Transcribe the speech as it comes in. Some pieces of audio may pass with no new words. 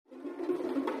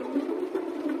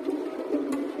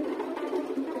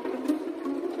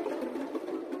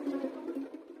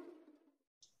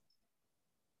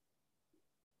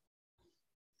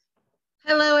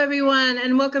everyone,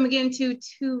 and welcome again to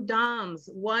Two Doms,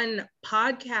 One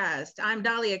Podcast. I'm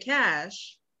Dahlia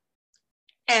Cash.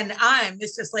 And I'm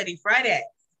Mistress Lady Friday.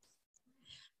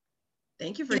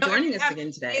 Thank you for joining us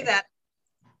again today.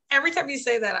 Every time you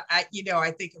say that, I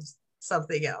think of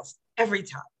something else. Every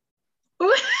time.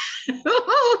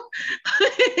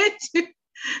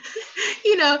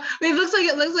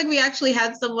 It looks like we actually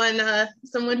had someone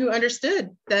who understood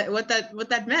what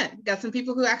that meant. Got some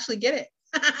people who actually get it.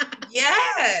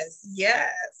 Yes.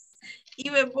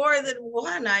 Even more than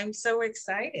one. I'm so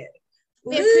excited.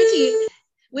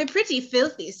 We're pretty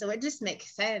filthy, so it just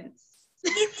makes sense.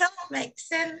 It don't make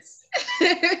sense.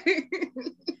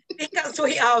 Because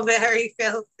we are very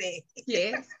filthy.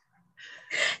 Yes.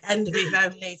 And we've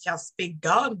only just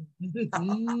begun.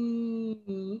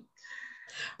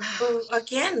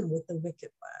 Again with the wicked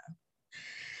one.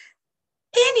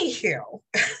 Anywho.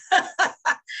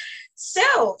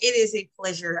 So it is a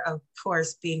pleasure, of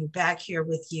course, being back here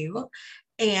with you.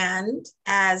 And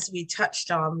as we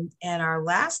touched on in our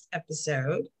last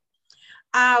episode,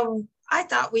 I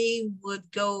thought we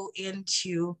would go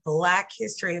into Black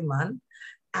History Month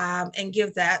and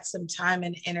give that some time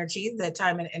and energy, the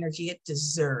time and energy it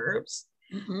deserves.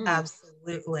 Mm-hmm.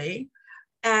 Absolutely.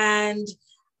 And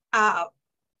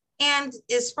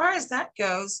as far as that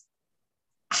goes,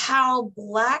 how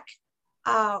Black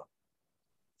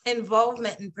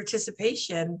involvement and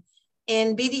participation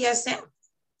in BDSM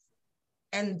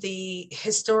and the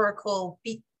historical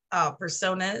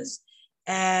personas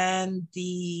and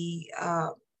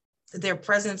their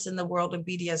presence in the world of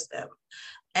BDSM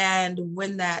and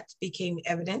when that became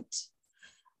evident.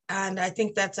 And I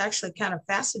think that's actually kind of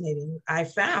fascinating. I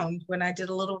found when I did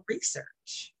a little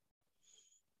research.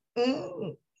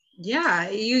 Yeah,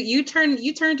 you turned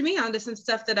me on to some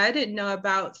stuff that I didn't know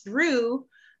about through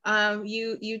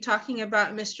you talking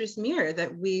about Mistress Mirror,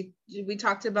 that we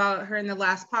talked about her in the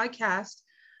last podcast.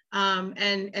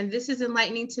 And this is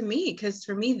enlightening to me, because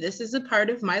for me, this is a part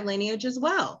of my lineage as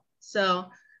well. So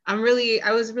I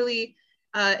was really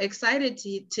excited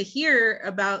to hear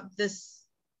about this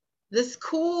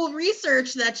cool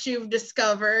research that you've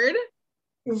discovered.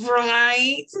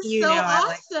 Right. So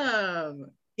awesome.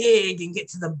 Dig and get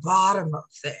to the bottom of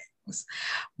things.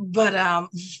 But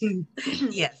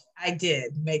yes, I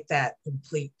did make that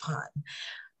complete pun.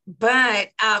 But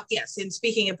yes, in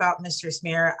speaking about Mistress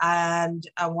Mirror and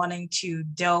wanting to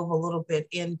delve a little bit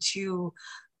into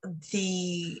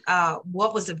the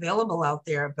what was available out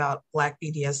there about Black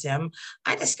BDSM,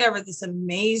 I discovered this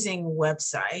amazing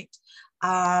website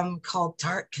called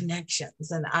Dark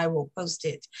Connections, and I will post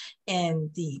it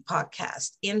in the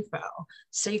podcast info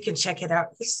so you can check it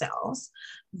out yourselves.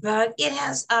 But it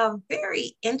has a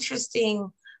very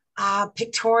interesting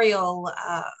pictorial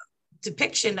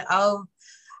depiction of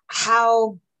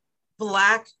how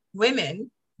Black women,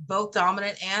 both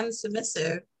dominant and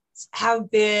submissive,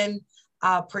 have been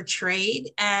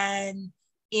portrayed and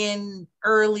in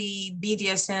early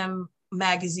BDSM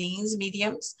magazines,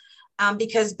 mediums,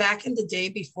 because back in the day,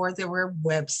 before there were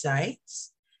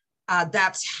websites,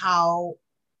 that's how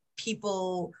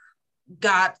people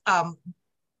got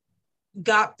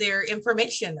their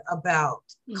information about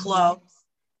clubs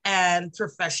and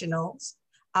professionals.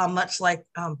 Much like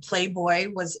Playboy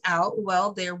was out,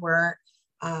 well, there were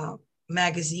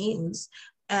magazines.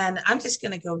 And I'm just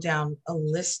going to go down a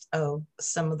list of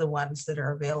some of the ones that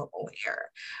are available here,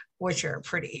 which are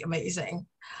pretty amazing.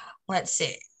 Let's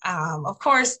see. Of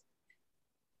course,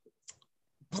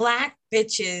 Black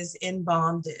Bitches in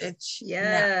Bondage.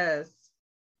 Yes.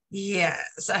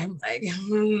 Yes. I'm like,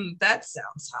 that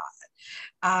sounds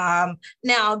hot.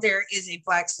 Now there is a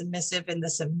Black submissive in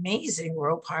this amazing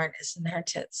rope harness, and their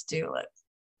tits do look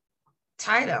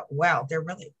tied up. Wow, they're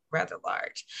really rather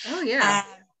large. Oh yeah.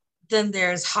 And then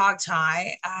there's Hog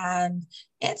Tie, and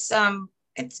it's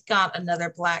got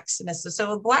another Black submissive.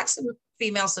 So Black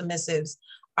female submissives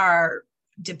are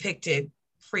depicted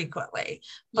frequently,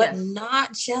 but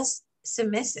not just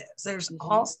submissives. There's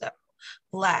also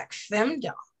Black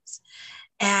femdoms.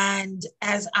 And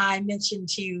as I mentioned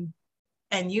to you,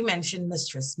 and you mentioned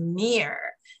Mistress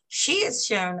Mirror, she is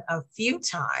shown a few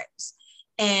times.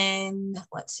 And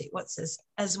let's see, what's this?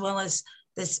 As well as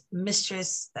this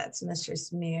Mistress, that's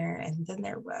Mistress Mirror. And then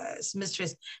there was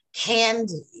Mistress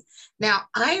Candy. Now,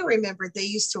 I remember they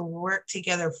used to work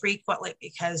together frequently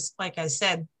because, like I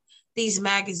said, these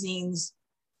magazines,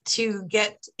 to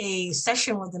get a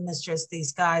session with the mistress,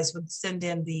 these guys would send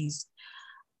in these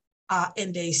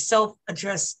in a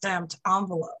self-addressed stamped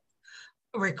envelope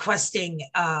requesting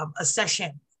a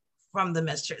session from the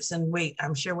mistress and wait,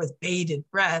 I'm sure with bated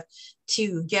breath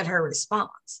to get her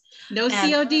response. No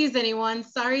And CODs, anyone.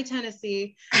 Sorry,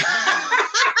 Tennessee.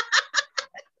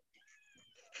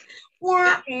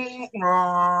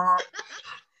 I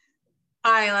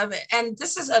love it. And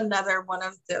this is another one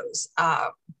of those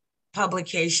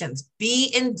publications,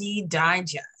 B&D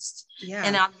Digest. Yeah.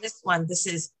 And on this one, this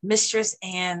is Mistress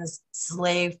Anne's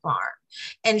Slave Farm.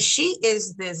 And she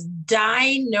is this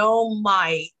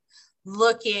dynamite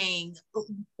looking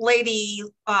lady.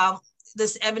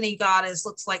 This ebony goddess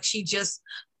looks like she just,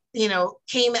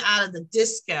 came out of the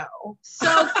disco.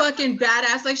 So fucking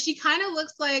badass. Like she kind of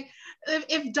looks like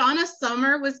if Donna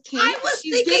Summer was King,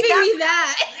 she's giving me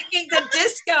that. Thinking the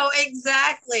disco,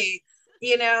 exactly.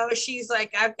 She's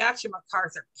like, I've got you,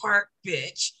 MacArthur Park,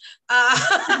 bitch.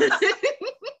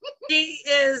 She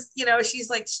is, she's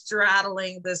like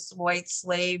straddling this white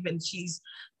slave and she's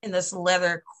in this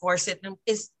leather corset. And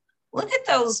look at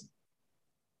those.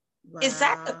 Wow. Is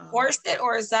that the corset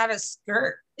or is that a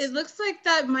skirt? It looks like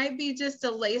that might be just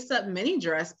a lace-up mini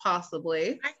dress,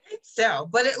 possibly. I think so,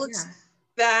 but it looks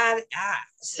badass.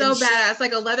 So badass,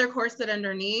 like a leather corset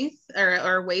underneath,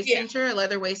 or waist cincher, a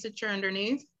leather waist cincher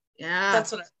underneath. Yeah,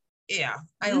 that's what.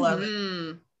 I love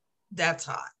it. That's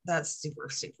hot. That's super,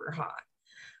 super hot.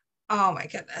 Oh my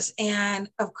goodness. And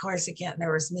of course, again,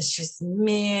 there was Mistress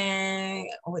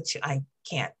Ming, which I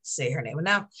can't say her name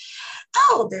enough.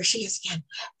 Oh, there she is again.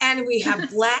 And we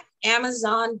have Black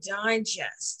Amazon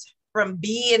Digest from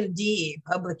B&D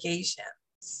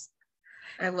Publications.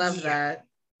 I love that.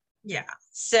 Yeah.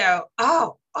 So,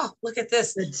 look at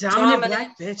this. The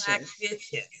dominant black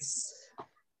bitches.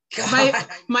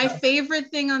 My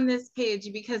favorite thing on this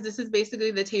page, because this is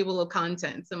basically the table of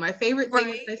contents, and my favorite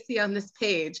thing that I see on this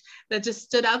page that just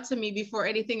stood out to me before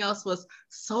anything else was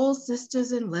Soul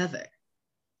Sisters in Leather.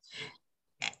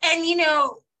 And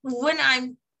when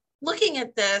I'm looking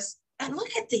at this and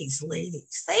look at these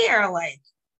ladies, they are like,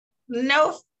 they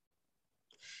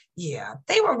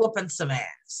were whooping some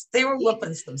ass. They were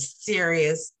whooping some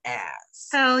serious ass.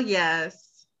 Hell yes.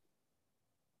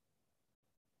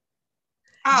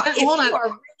 If you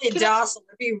are really docile,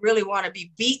 if you really want to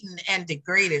be beaten and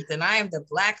degraded, then I am the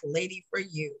black lady for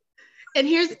you. And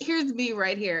here's me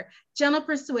right here. Gentle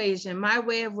persuasion, my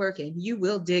way of working. You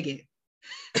will dig it.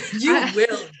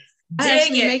 I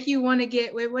actually make you want to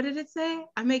get, wait, what did it say?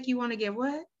 I make you want to get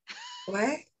what?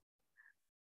 What?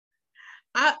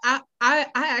 I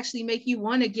actually make you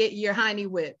want to get your hiney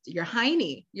whipped. Your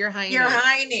hiney.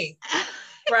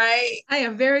 Right? I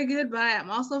am very good, but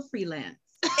I'm also freelance.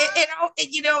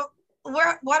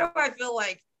 Why do I feel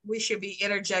like we should be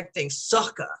interjecting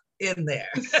sucker in there?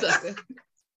 Sucker.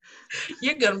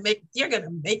 You're gonna make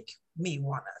me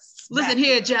wanna listen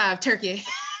here, jive turkey.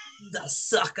 The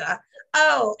sucker.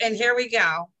 Oh, and here we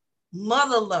go.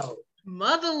 Mother load,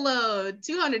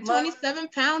 227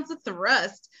 pounds of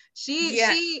thrust.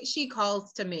 She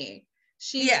calls to me.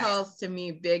 She calls to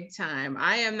me big time.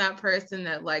 I am that person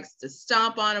that likes to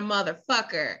stomp on a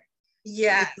motherfucker.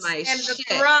 Yes, and the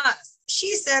thrust.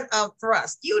 She said a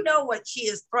thrust. You know what she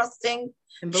is thrusting.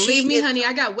 And believe me, honey,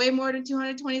 I got way more than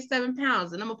 227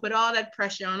 pounds, and I'm gonna put all that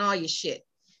pressure on all your shit.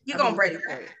 You're gonna break it.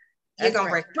 You're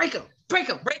gonna break them. Break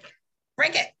it.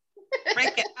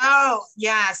 Oh,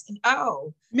 yes.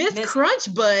 Oh, Miss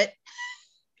Crunch Butt.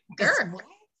 Girl.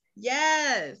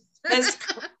 Yes. Miss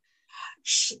Crunch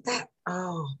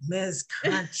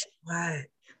Butt.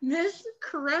 Miss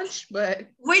Crunch Butt.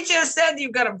 We just said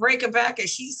you're gonna break it back, and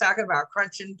she's talking about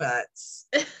crunching butts.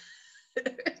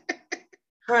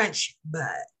 Crunch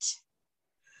butt.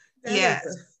 Yes.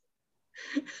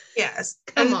 Yes.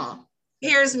 Come on.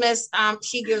 Here's Miss,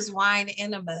 she gives wine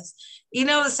enemas. You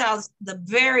notice how the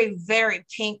very, very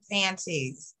pink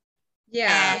panties.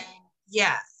 Yeah. And,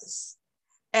 yes.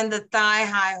 And the thigh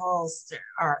high holster,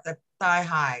 or the thigh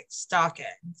high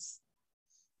stockings.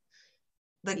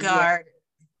 The guard.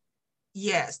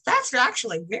 Yes, that's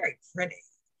actually very pretty.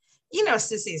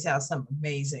 Sissies have some of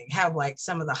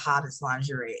the hottest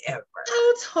lingerie ever.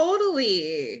 Oh,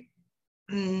 totally.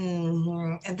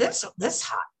 Mm-hmm. And this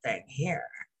hot thing here.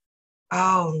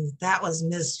 Oh, that was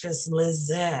Mistress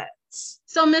Lizette.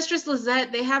 So Mistress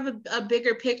Lizette, they have a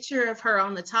bigger picture of her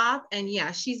on the top, and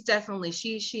yeah, she's definitely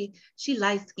she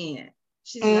light skinned.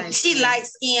 She light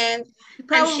skinned,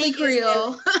 probably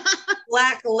Creole.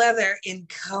 Black leather in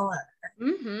color.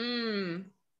 Mm-hmm.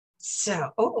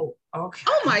 So, okay.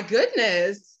 Oh my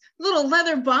goodness. Little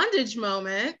leather bondage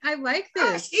moment. I like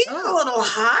this. She's a little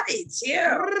hottie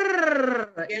too.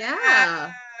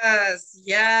 Yeah.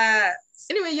 Yes.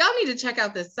 Anyway, y'all need to check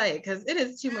out this site because it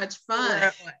is too much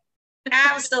fun.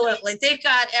 Absolutely. They've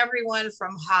got everyone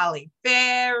from Holly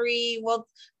Berry. Well,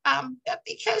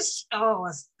 Because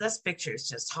this picture is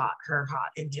just hot, her hot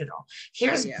in general. Oh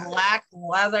Here's yeah. black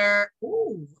leather.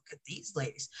 Ooh, look at these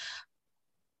ladies.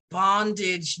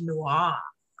 Bondage noir.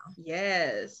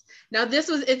 Yes. Now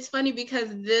it's funny because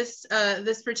this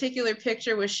particular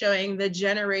picture was showing the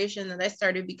generation that I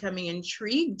started becoming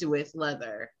intrigued with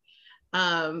leather.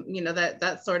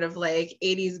 That sort of like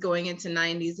 80s going into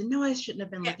 90s. And no, I shouldn't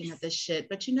have been Yes, looking at this shit,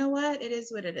 but you know what? It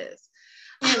is what it is.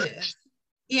 it is.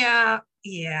 Yeah,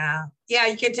 yeah, yeah.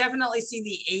 You can definitely see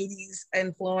the 80s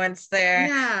influence there.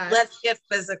 Yeah. Let's get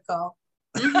physical.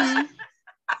 Mm-hmm.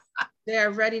 They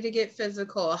are ready to get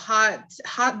physical.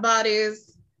 Hot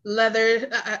bodies, leather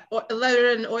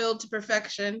and oil to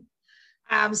perfection.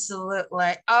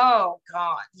 Absolutely. Oh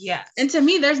God, yes. And to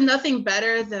me, there's nothing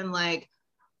better than like,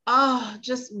 oh,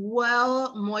 just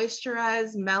well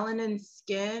moisturized melanin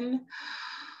skin.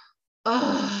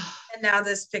 Oh, And now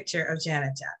this picture of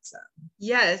Janet Jackson.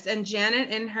 yes, and Janet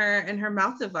in her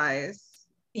mouth device.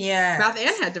 Yeah. Mouth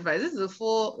and head device. This is a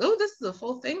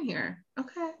full thing here.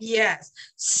 Okay. Yes.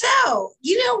 So,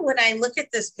 when I look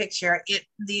at this picture,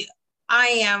 I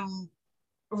am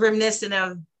reminiscent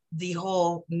of the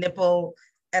whole nipple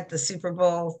at the Super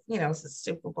Bowl. The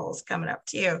Super Bowl is coming up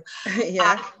too.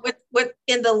 Yeah. With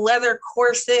in the leather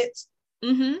corset.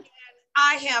 Mm-hmm.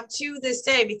 I have to this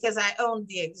day because I own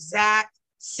the exact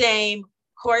same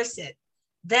corset.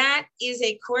 That is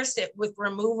a corset with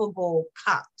removable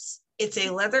cups. It's a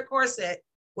leather corset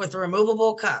with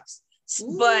removable cups,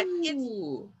 but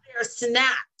they're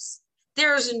snaps.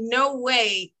 There's no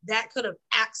way that could have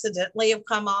accidentally have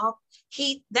come off.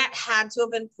 That had to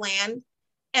have been planned,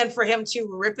 and for him to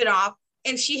rip it off.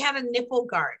 And she had a nipple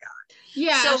guard on.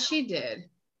 Yeah, so she did.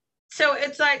 So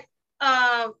it's like,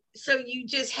 so you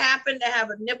just happen to have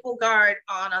a nipple guard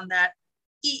on that.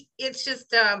 It's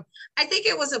just, I think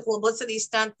it was a publicity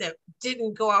stunt that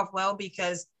didn't go off well,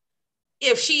 because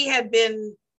if she had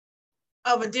been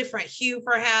of a different hue,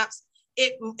 perhaps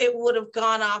it would have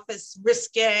gone off as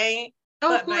risque.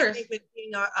 Oh, of But I course. think with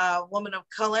being a woman of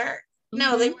color,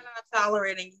 no, they were not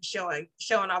tolerating showing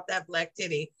off that black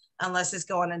titty unless it's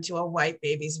going into a white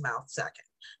baby's mouth second.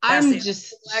 That's I'm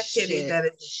just black titty that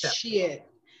is shit.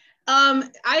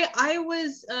 I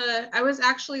was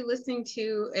actually listening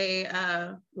to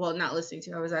not listening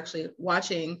to, I was actually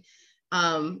watching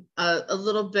a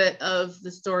little bit of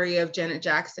the story of Janet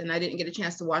Jackson. I didn't get a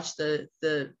chance to watch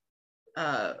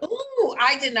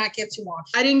I did not get to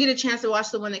watch. I didn't get a chance to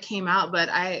watch the one that came out, but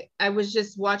I was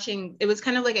just watching. It was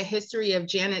kind of like a history of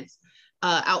Janet's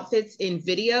outfits in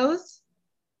videos.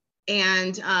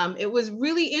 And it was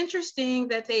really interesting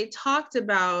that they talked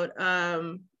about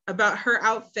her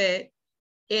outfit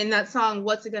in that song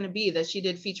 "What's It Gonna Be" that she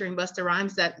did featuring Busta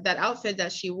Rhymes. That outfit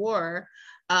that she wore,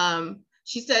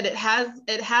 she said it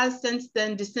has since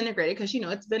then disintegrated, because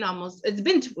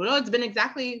it's been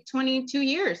exactly 22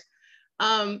 years.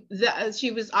 That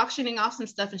she was auctioning off some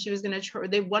stuff, and she was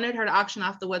they wanted her to auction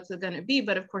off the "What's It Gonna Be,"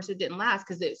 but of course it didn't last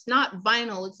because it's not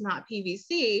vinyl, it's not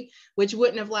PVC, which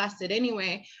wouldn't have lasted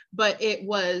anyway. But it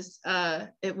was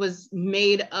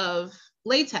made of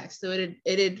latex, so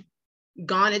it had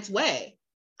gone its way.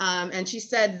 And she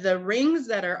said the rings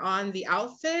that are on the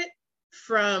outfit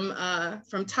from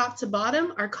top to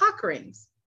bottom are cock rings.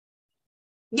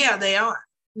 Yeah, they are.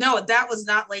 No, that was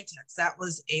not latex. That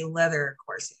was a leather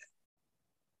corset.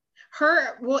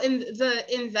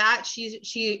 In that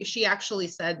she actually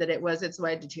said that it's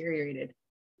why it deteriorated.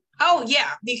 Oh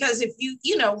yeah, because if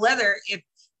leather, if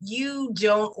you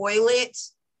don't oil it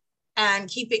and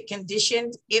keep it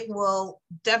conditioned, it will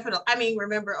definitely. I mean,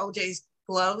 remember OJ's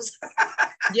gloves?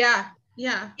 Yeah.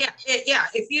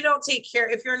 If you don't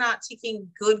if you're not taking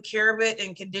good care of it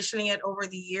and conditioning it over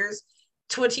the years,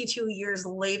 22 years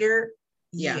later,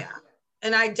 yeah.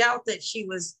 And I doubt that she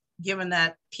was given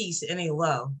that piece any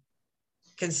love,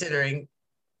 considering.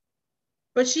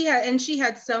 But she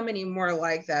had so many more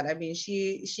like that. I mean,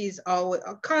 she's always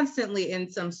constantly in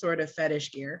some sort of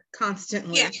fetish gear,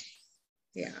 constantly.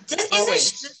 Yeah. Isn't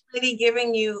this lady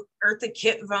giving you Eartha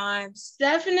Kitt vibes?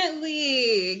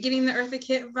 Definitely getting the Eartha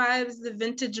Kitt vibes, the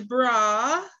vintage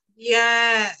bra.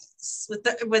 Yes,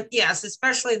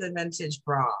 especially the vintage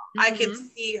bra. I can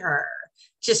see her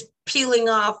just peeling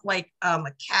off like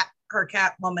her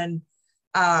Catwoman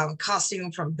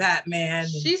costume from Batman.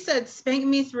 She said, "Spank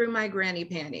me through my granny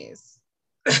panties."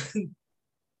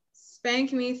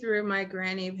 Spank me through my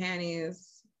granny panties.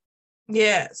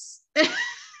 Yes.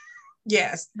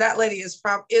 Yes, that lady is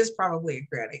probably a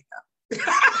granny.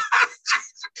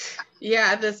 Yeah,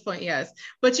 at this point, yes.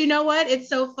 But you know what? It's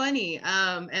so funny.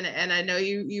 And I know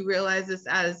you realize this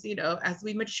as as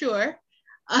we mature.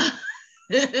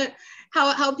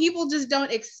 how people just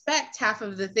don't expect half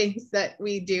of the things that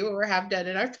we do or have done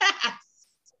in our past.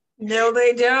 No,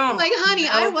 they don't. Like, honey,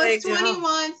 no, I was 20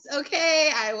 once.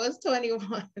 Okay, I was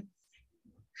 21.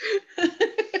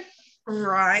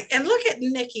 Right. And look at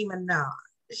Nicki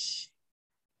Minaj.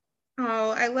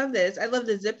 Oh, I love this. I love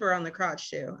the zipper on the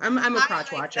crotch too. I'm a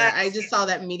crotch like watcher. I just saw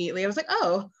that immediately. I was like,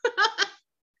 oh.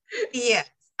 Yes,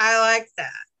 I like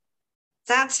that.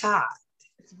 That's hot.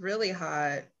 It's really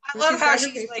hot. I love how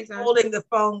she's like holding the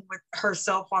phone with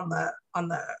herself on the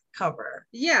cover.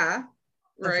 Yeah.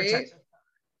 Right.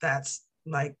 That's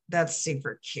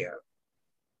super cute.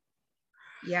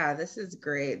 Yeah, this is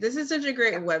great. This is such a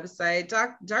great website.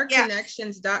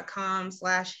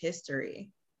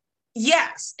 darkconnections.com/history.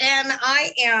 Yes, and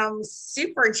I am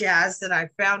super jazzed that I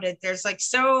found it. There's like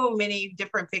so many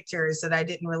different pictures that I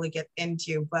didn't really get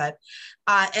into, but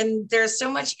and there's so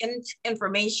much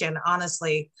information,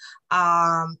 honestly.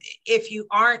 If you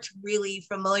aren't really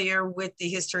familiar with the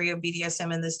history of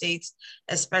BDSM in the States,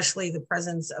 especially the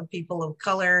presence of people of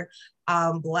color,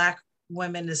 Black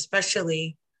women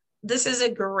especially, this is a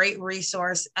great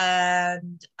resource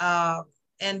and a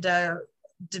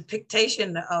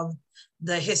depiction of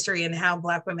the history and how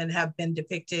Black women have been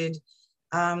depicted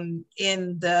in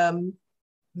the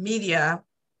media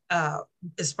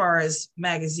as far as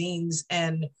magazines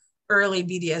and early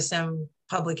BDSM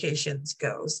publications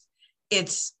goes.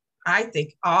 It's, I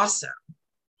think, awesome.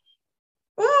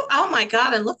 Ooh, oh my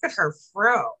God, and look at her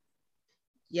fro.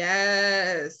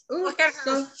 Yes. Ooh, look at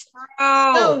her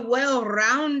fro. So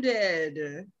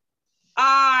well-rounded.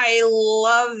 I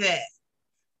love it.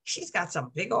 She's got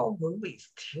some big old boobies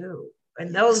too.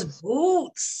 And those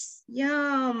boots.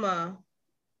 Yum.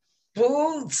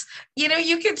 Boots. You know,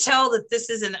 you can tell that this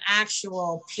is an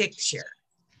actual picture.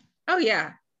 Oh,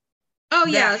 yeah. Oh,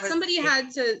 yeah. Somebody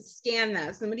had to scan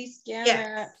that. Somebody scanned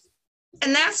that.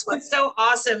 And that's what's so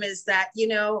awesome is that, you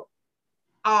know,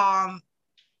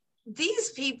 these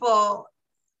people,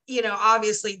 you know,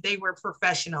 obviously they were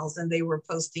professionals and they were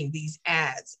posting these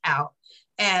ads out.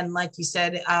 And like you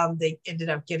said, they ended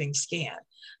up getting scanned.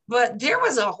 But there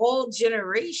was a whole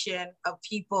generation of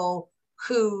people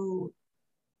who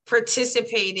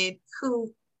participated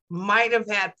who might have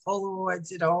had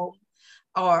Polaroids at home,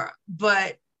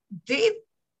 but they,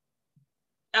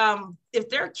 if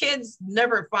their kids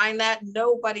never find that,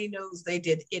 nobody knows they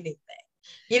did anything.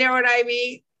 You know what I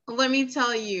mean? Let me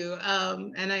tell you,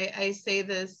 and I say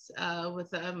this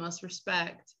with the utmost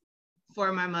respect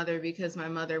for my mother, because my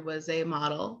mother was a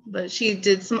model, but she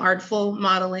did some artful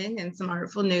modeling and some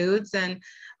artful nudes, and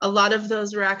a lot of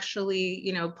those were actually,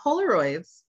 you know,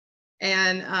 Polaroids.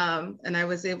 And I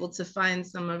was able to find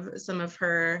some of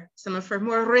her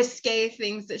more risque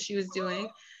things that she was doing.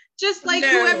 Just like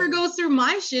whoever goes through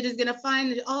my shit is gonna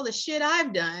find all the shit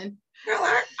I've done. Girl,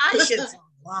 I shit's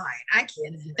online. I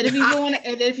can't even. And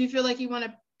if you feel like you want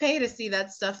to pay to see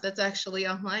that stuff that's actually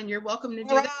online, you're welcome to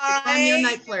do that. I'm your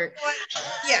night flirt.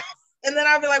 Yeah. And then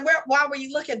I'll be like, why were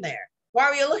you looking there? Why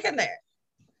were you looking there?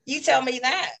 You tell me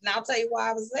that, and I'll tell you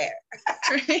why I was there.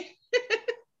 Right?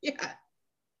 Yeah.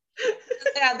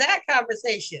 Let's have that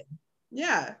conversation.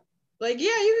 Yeah. Like, yeah,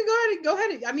 you can go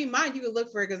ahead. I mean, mine, you can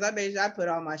look for it because I put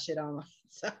all my shit online.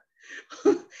 So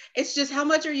it's just, how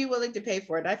much are you willing to pay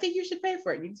for it? I think you should pay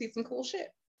for it. You can see some cool shit.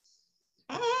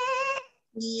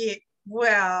 Yeah.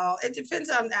 Well, it depends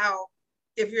on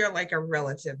if you're like a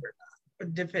relative or not.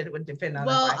 It would depend on.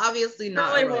 Well, obviously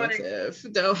not a relative.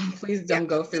 Please don't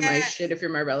go through my shit if you're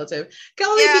my relative.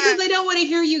 Only because I don't want to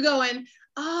hear you going,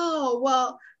 oh,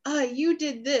 well, you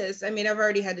did this. I mean, I've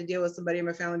already had to deal with somebody in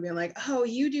my family being like, oh,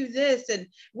 you do this, and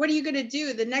what are you gonna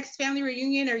do? The next family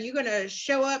reunion, are you gonna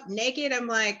show up naked? I'm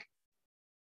like,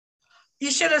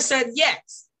 you should have said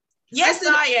yes. Yes,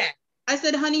 I am. I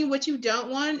said, honey, what you don't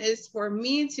want is for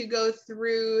me to go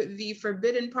through the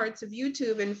forbidden parts of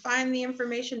YouTube and find the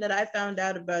information that I found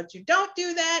out about you. Don't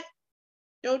do that.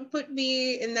 Don't put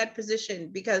me in that position,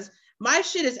 because my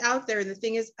shit is out there. And the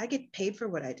thing is, I get paid for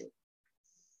what I do.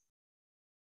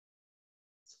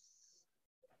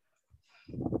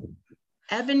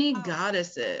 Ebony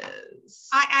Goddesses.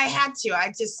 I had to.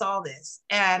 I just saw this.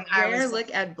 And Rare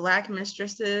look at Black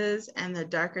mistresses and the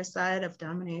darker side of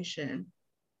domination.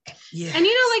 Yeah. And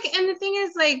you know, like, and the thing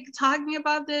is, like, talking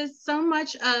about this, so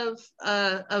much of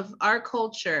our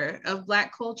culture, of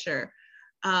Black culture,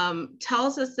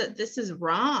 tells us that this is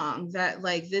wrong, that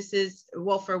like this is,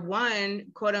 well, for one,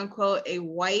 quote unquote, a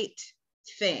white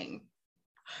thing.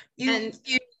 You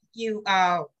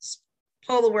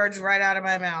pull the words right out of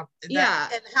my mouth. Yeah.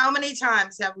 And how many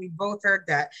times have we both heard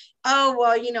that? Oh,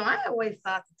 well, you know, I always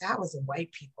thought that was a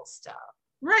white people stuff.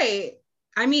 Right.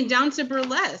 I mean, down to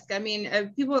burlesque. I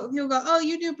mean, people go, "Oh,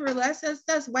 you do burlesque?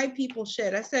 That's white people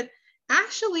shit." I said,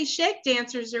 actually, shake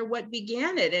dancers are what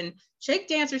began it, and shake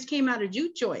dancers came out of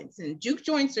juke joints, and juke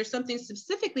joints are something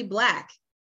specifically Black.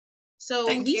 So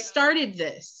Thank we you. started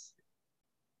this.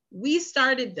 We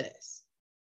started this.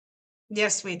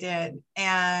 Yes, we did.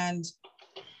 And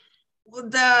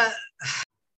the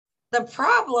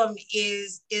problem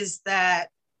is that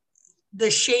the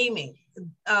shaming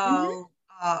of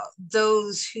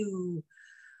those who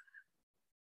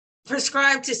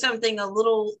prescribe to something a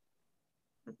little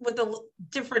with a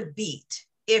different beat.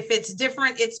 If it's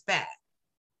different, it's bad.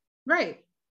 Right.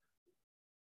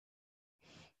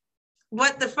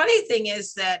 What the funny thing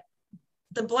is that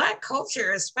the Black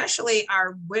culture, especially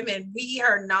our women, we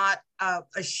are not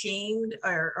ashamed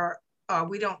or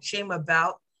we don't shame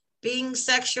about being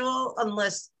sexual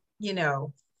unless, you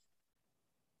know,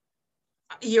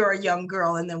 you're a young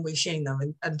girl and then we shame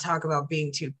them and talk about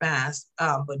being too fast.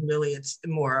 But really it's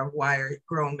more of why are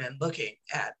grown men looking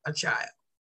at a child?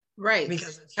 Right.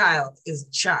 Because a child is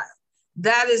a child.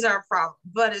 That is our problem.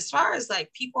 But as far as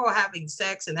like people having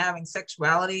sex and having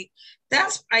sexuality,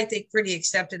 that's, I think, pretty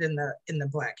accepted in the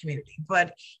Black community.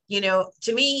 But, you know,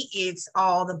 to me, it's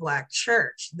all the Black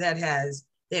church that has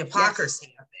the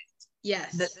hypocrisy of it.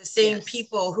 Yes. The same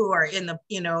people who are in the,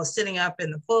 you know, sitting up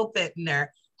in the pulpit in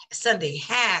their Sunday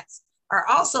hats are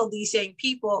also these same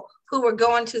people who were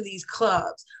going to these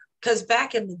clubs. Because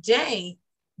back in the day,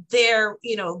 there,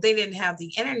 you know, they didn't have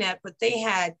the internet, but they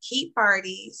had key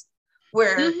parties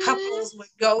where couples would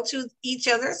go to each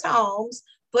other's homes,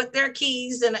 put their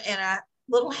keys in a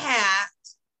little hat,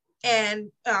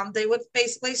 and they would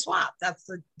basically swap. That's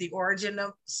the origin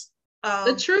of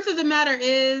the truth of the matter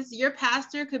is your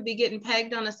pastor could be getting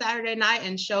pegged on a Saturday night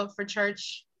and show up for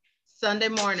church Sunday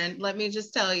morning. Let me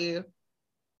just tell you.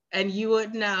 And you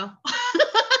wouldn't know.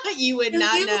 You would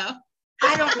not know.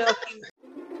 I don't know if you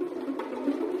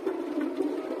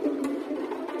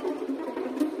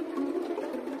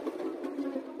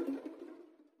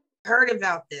heard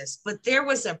about this, but there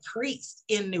was a priest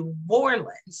in New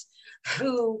Orleans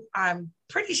who I'm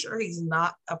pretty sure he's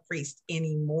not a priest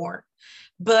anymore,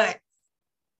 but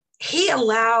he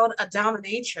allowed a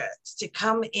dominatrix to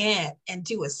come in and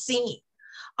do a scene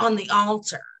on the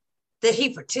altar that he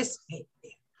participated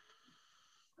in.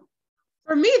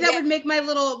 For me, that would make my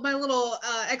little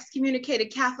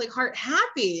excommunicated Catholic heart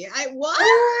happy. What?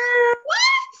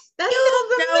 That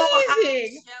sounds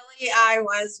amazing. How jelly I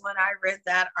was when I read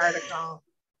that article.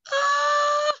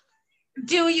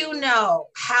 Do you know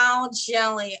how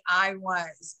jelly I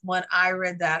was when I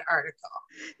read that article?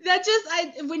 That just,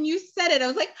 when you said it, I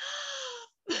was like,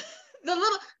 the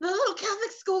little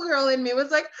Catholic schoolgirl in me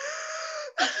was like,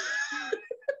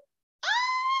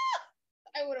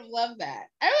 I would have loved that.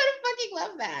 I would have fucking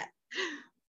loved that.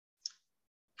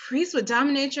 Priest with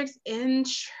dominatrix in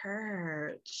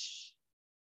church.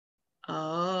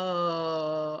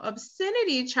 Oh,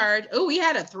 obscenity charge. Oh, we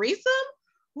had a threesome?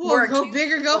 Or go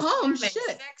big or go home. Shit.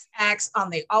 Sex acts on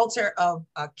the altar of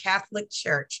a Catholic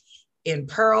church in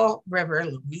Pearl River,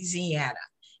 Louisiana.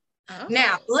 Oh.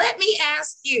 Now, let me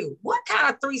ask you, what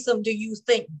kind of threesome do you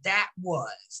think that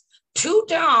was? 2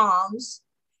 doms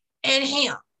and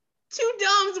him. 2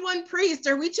 doms, 1 priest.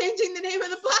 Are we changing the name of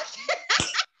the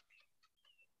podcast?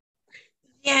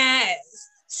 Yes.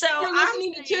 So we're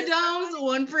listening to 2 doms,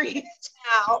 1 priest.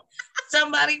 Now,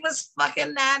 somebody was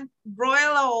fucking that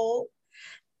royal old.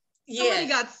 Somebody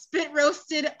got spit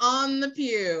roasted on the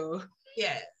pew.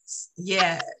 Yes.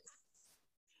 Yes.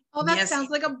 Oh, that sounds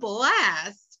like a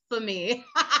blast for me.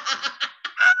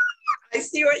 I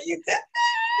see what you did.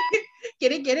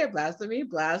 Get it, blasphemy,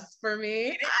 blast for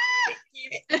me.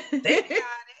 Get it. They got it.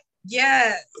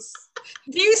 Yes.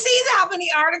 Do you see how many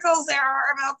articles there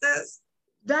are about this?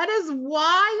 That is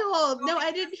wild. No,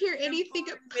 I didn't hear anything.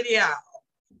 Video.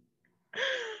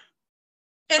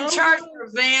 In charge for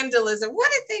vandalism. What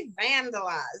did they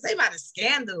vandalize? They might have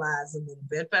scandalized a little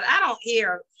bit, but I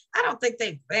don't think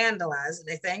they vandalized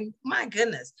anything. My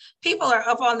goodness. People are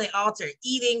up on the altar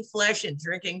eating flesh and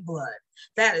drinking blood.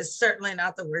 That is certainly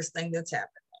not the worst thing that's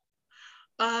happened.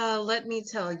 Let me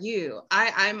tell you,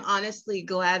 I'm honestly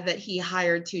glad that he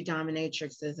hired 2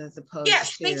 dominatrixes as opposed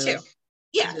to me too.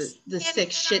 Yes. The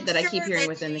sick shit that I keep hearing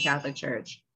within the Catholic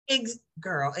Church.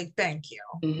 Girl, thank you.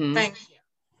 Mm-hmm. Thank you.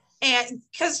 And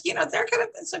because, you know, there could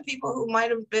have been some people who might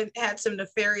have had some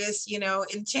nefarious, you know,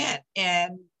 intent.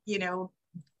 And, you know,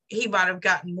 he might have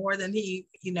gotten more than he,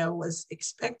 you know, was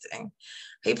expecting.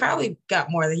 He probably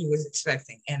got more than he was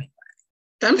expecting anyway.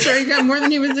 I'm sure he got more than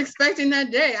he was expecting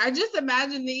that day. I just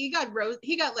imagine that he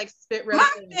got like spit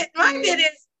roasted. My bit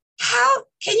is, How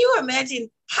can you imagine?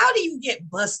 How do you get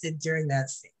busted during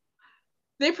that scene?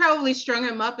 They probably strung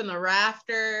him up in the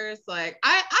rafters. Like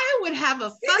I would have a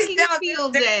fucking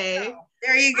field day.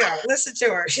 There you go. Listen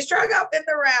to her. She's strung up in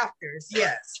the rafters.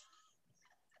 Yes.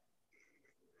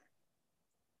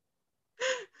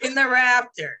 In the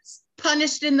rafters.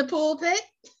 Punished in the pulpit.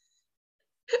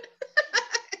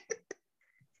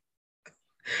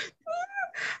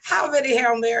 How many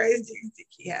Hail Marys do you think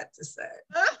he had to say?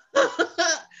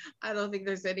 I don't think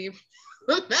there's any.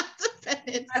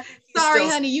 Sorry,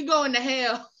 honey, you going to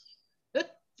hell.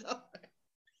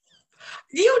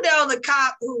 You know the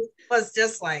cop who was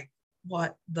just like,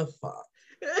 what the fuck?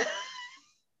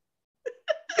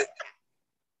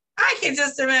 I can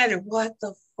just imagine, what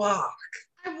the fuck?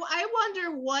 I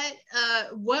wonder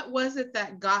what was it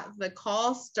that got the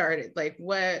call started? Like,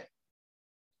 what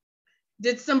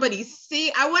did somebody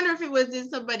see? I wonder if it was, did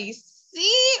somebody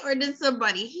see or did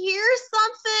somebody hear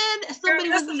something? Somebody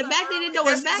was in the back, they didn't know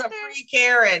was back there. Free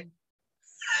Karen.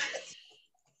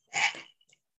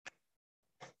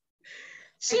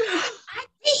 We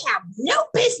have no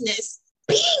business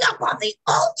being up on the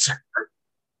altar.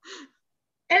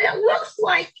 And it looks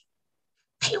like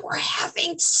they were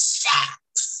having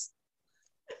sex.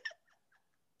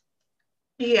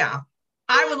 Yeah.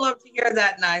 I would love to hear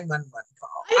that 911 call.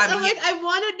 I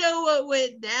want to know what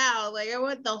went down. Like, I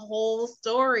want the whole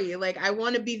story. Like, I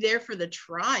want to be there for the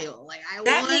trial. Like,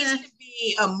 that needs to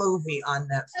be a movie on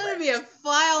Netflix. It's going to be a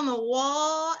fly on the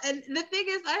wall. And the thing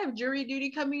is, I have jury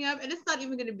duty coming up, and it's not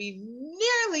even going to be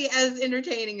nearly as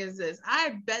entertaining as this.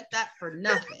 I bet that for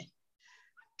nothing.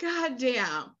 God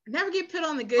damn. Never get put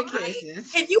on the good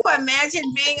cases. Can you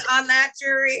imagine being on that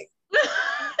jury?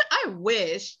 I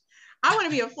wish. I want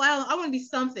to be a fly. I want to be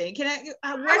something. Can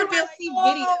I? Where would be like,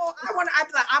 video? I'd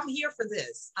be like, I'm here for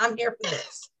this. I'm here for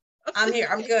this. I'm here.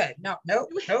 I'm good. No. Do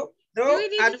we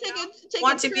need to take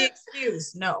a trip? Be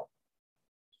excused. No.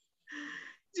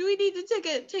 Do we need to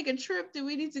take a trip? Do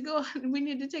we need to go? We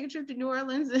need to take a trip to New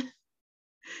Orleans and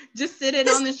just sit in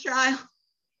on this trial.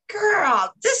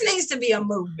 Girl, this needs to be a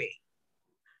movie.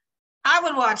 I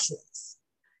would watch this.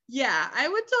 Yeah, I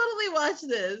would totally watch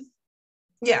this.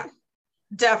 Yeah.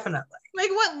 Definitely. Like,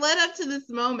 what led up to this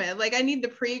moment? Like, I need the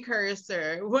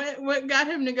precursor. What got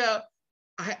him to go,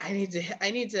 I need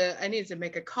to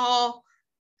make a call.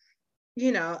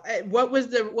 You know, what was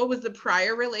the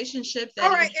prior relationship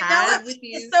that he had with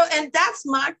you? So, and that's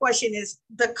my question, is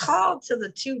the call to the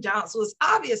two dolls was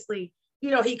obviously,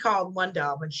 you know, he called one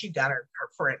doll when she got her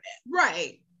friend in.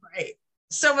 Right.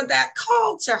 So with that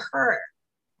call to her,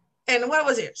 and what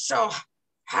was it? So,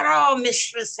 hello,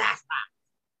 Mistress Sapphire.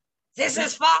 This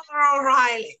is Father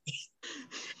O'Reilly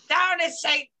down at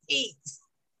St. Pete's.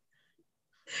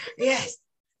 Yes,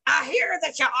 I hear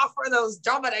that you offer those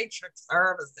dominatrix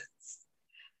services.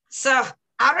 So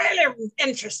I'm really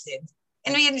interested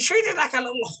in being treated like a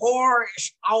little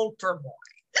whorish altar boy.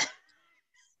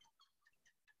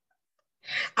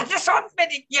 I just want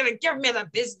you to give me the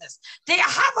business. Do you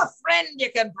have a friend you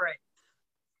can bring?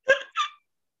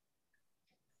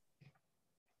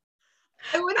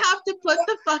 I would have to put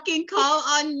the fucking call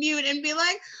on mute and be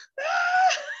like,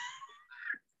 ah!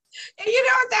 And you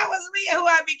know, if that was me, who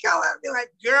I'd be calling, I'd be like,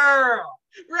 girl.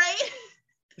 Right?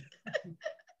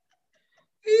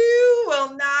 You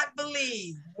will not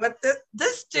believe what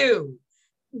this dude,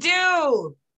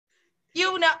 you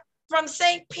know, from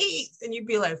St. Pete's. And you'd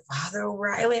be like, Father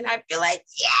O'Reilly. And I'd be like,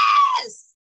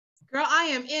 yes. Girl, I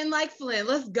am in like Flynn.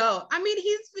 Let's go. I mean,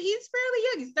 he's fairly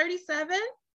young. He's 37.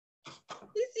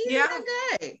 He's not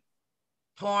gay.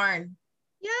 Porn.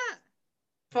 Yeah.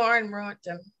 Porn ruined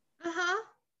him. Uh-huh.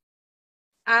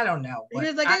 I don't know. He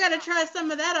was like, I gotta try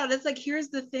some of that out. It's like, here's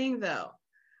the thing though.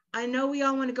 I know we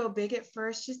all want to go big at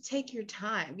first. Just take your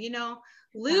time, you know,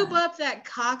 lube up that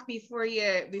cock before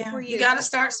you gotta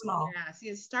start small. Yes,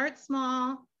 you start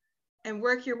small and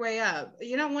work your way up.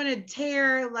 You don't want to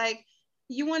tear, like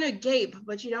you want to gape,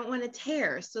 but you don't want to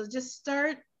tear. So just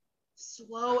start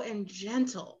slow and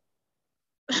gentle.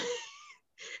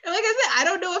 And like I said, I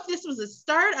don't know if this was a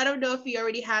start. I don't know if he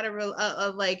already had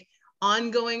a like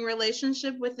ongoing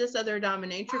relationship with this other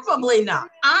dominatrix. Probably not.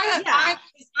 I'm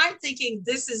thinking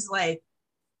this is like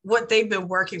what they've been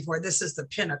working for. This is the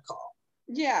pinnacle.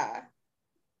 Yeah.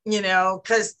 You know,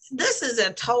 because this is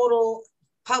a total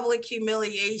public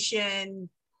humiliation.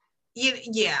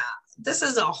 Yeah, this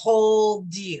is a whole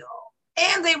deal.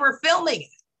 And they were filming it.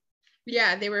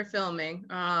 Yeah, they were filming.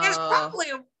 It's probably,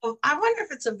 I wonder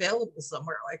if it's available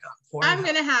somewhere like on Pornhub. I'm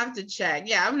going to have to check.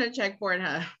 Yeah, I'm going to check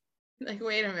Pornhub. Like,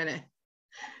 wait a minute.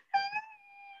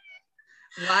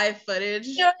 Live footage.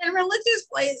 You know, and Religious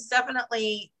Play is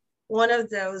definitely one of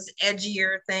those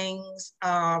edgier things.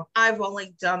 I've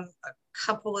only done a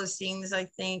couple of scenes, I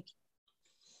think.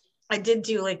 I did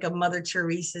do like a Mother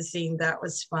Teresa scene. That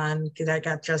was fun because I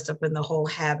got dressed up in the whole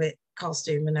habit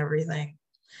costume and everything.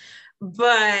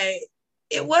 But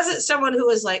it wasn't someone who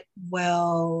was like,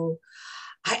 well,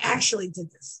 I actually did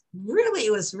this. Really,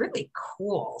 it was really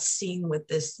cool scene with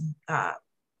this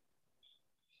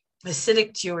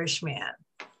Hasidic Jewish man.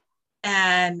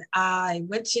 And I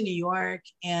went to New York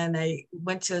and I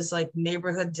went to his like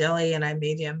neighborhood deli and I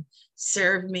made him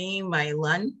serve me my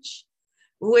lunch,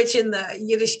 which in the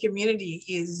Yiddish community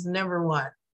is number one.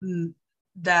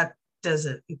 That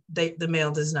doesn't, the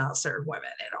male does not serve women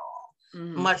at all,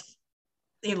 much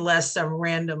less some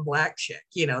random black chick,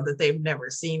 that they've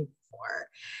never seen before.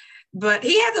 But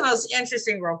he had the most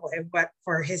interesting role play, but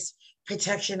for his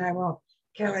protection, I won't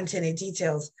go into any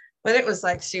details, but it was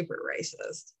like super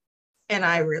racist. And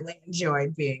I really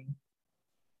enjoyed being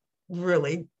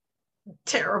really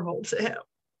terrible to him.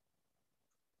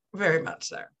 Very much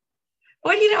so.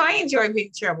 Well, I enjoy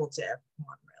being terrible to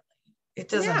everyone, really. It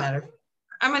doesn't matter.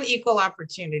 I'm an equal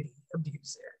opportunity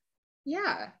abuser.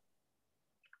 Yeah.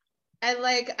 I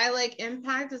like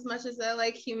impact as much as I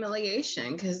like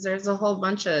humiliation, because there's a whole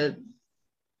bunch of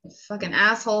fucking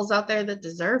assholes out there that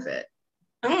deserve it.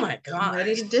 Oh my God. I'm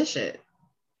ready to dish it.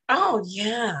 Oh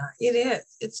yeah, it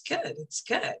is. It's good. It's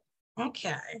good.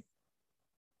 Okay.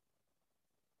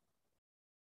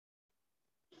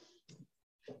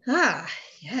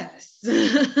 Yes.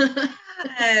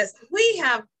 Yes, we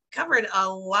have covered a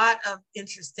lot of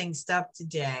interesting stuff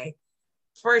today,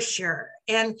 for sure.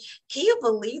 And can you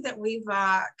believe that we've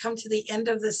come to the end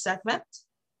of this segment?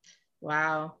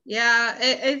 Wow. Yeah,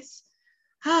 it's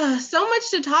so much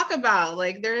to talk about.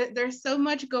 Like there's so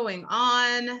much going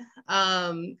on,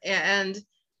 and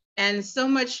so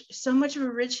much of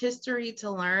a rich history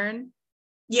to learn.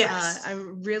 Yes.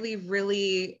 I'm really,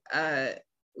 really,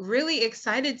 really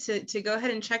excited to go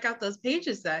ahead and check out those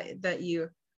pages that you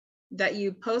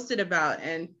posted about.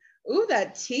 And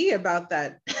that tea about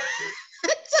that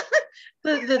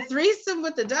the threesome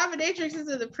with the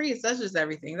dominatrixes and the priest, that's just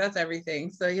everything. That's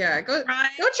everything. So yeah, go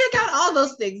check out all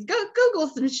those things. Go Google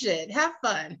some shit. Have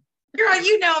fun. Girl,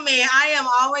 you know me. I am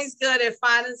always good at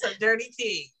finding some dirty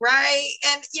tea, right?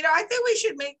 And I think we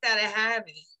should make that a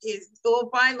habit. Is we'll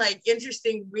find like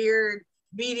interesting, weird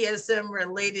BDSM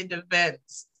related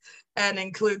events and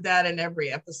include that in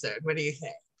every episode. What do you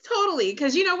think? Totally,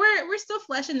 because we're still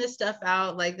fleshing this stuff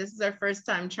out. Like this is our first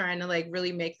time trying to like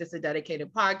really make this a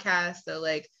dedicated podcast. So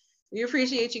like we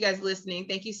appreciate you guys listening.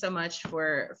 Thank you so much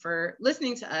for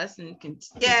listening to us, and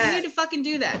continue to fucking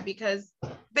do that, because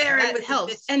that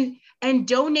helps. And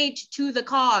donate to the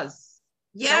cause.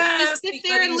 Yes. Don't just sit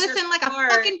there and listen like a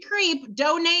fucking creep.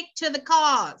 Donate to the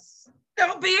cause.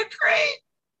 Don't be a creep.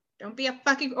 Don't be a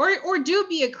fucking or do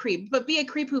be a creep, but be a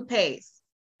creep who pays.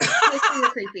 Pay for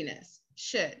your creepiness.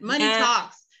 Shit, money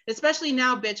talks, especially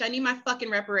now, bitch. I need my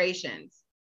fucking reparations.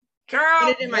 Girl,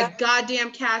 put it in my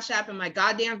goddamn Cash App and my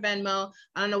goddamn Venmo.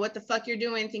 I don't know what the fuck you're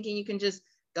doing, thinking you can just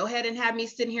go ahead and have me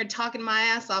sitting here talking my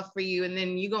ass off for you, and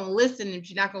then you're gonna listen if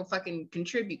you're not gonna fucking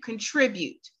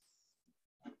contribute.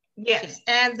 Yes,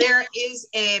 and there is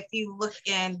if you look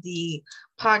in the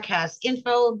podcast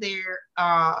info, there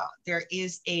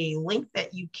is a link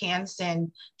that you can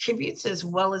send tributes, as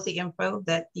well as the info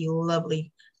that the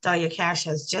lovely Dahlia Cash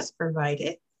has just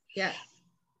provided.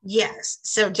 Yes.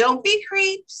 So don't be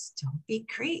creeps. Don't be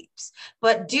creeps.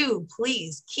 But do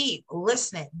please keep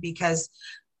listening, because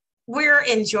we're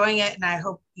enjoying it, and I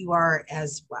hope you are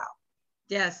as well.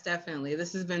 Yes, definitely.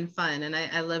 This has been fun, and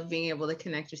I love being able to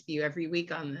connect with you every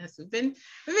week on this. We've been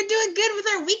doing good with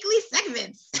our weekly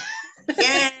segments.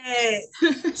 Yes.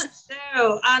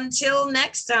 So until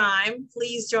next time,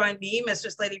 please join me,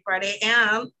 Mistress Lady Friday,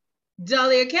 and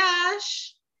Dahlia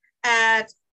Cash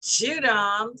at Two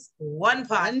Doms, One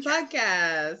Podcast. One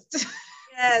Podcast.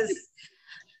 Yes.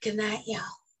 Good night,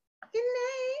 y'all.